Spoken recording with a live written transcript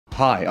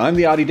Hi, I'm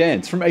the Artie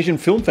Dance from Asian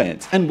Film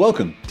Fans, and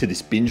welcome to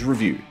this binge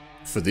review.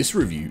 For this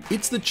review,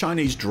 it's the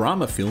Chinese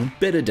drama film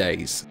Better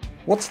Days.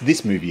 What's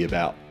this movie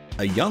about?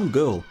 A young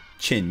girl,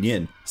 Chen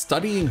Yan,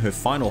 studying her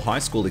final high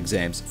school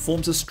exams,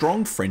 forms a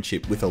strong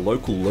friendship with a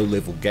local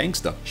low-level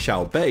gangster,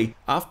 Xiao Bei,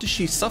 after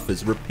she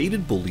suffers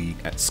repeated bullying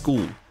at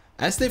school.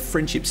 As their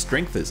friendship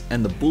strengthens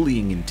and the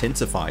bullying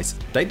intensifies,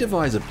 they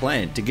devise a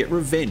plan to get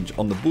revenge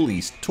on the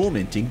bullies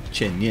tormenting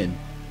Chen Yan.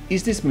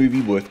 Is this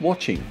movie worth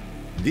watching?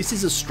 This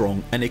is a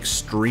strong and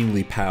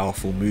extremely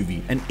powerful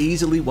movie, and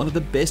easily one of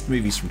the best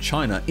movies from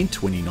China in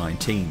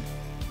 2019.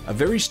 A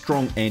very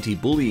strong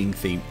anti-bullying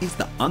theme is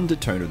the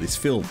undertone of this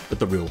film, but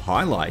the real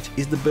highlight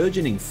is the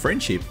burgeoning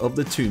friendship of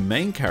the two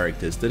main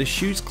characters that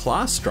eschews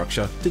class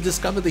structure to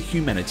discover the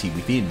humanity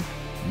within.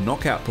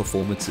 Knockout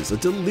performances are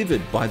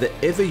delivered by the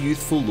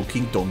ever-youthful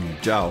looking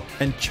Dongyu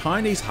and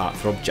Chinese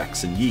heartthrob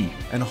Jackson Yi,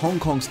 and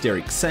Hong Kong's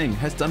Tsang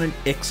has done an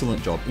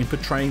excellent job in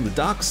portraying the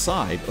dark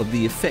side of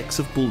the effects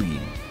of bullying.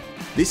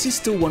 This is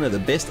still one of the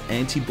best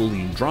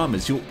anti-bullying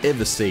dramas you'll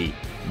ever see.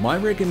 My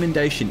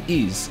recommendation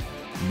is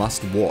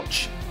must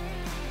watch.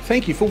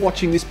 Thank you for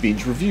watching this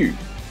binge review.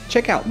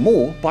 Check out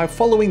more by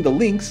following the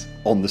links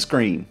on the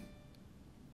screen.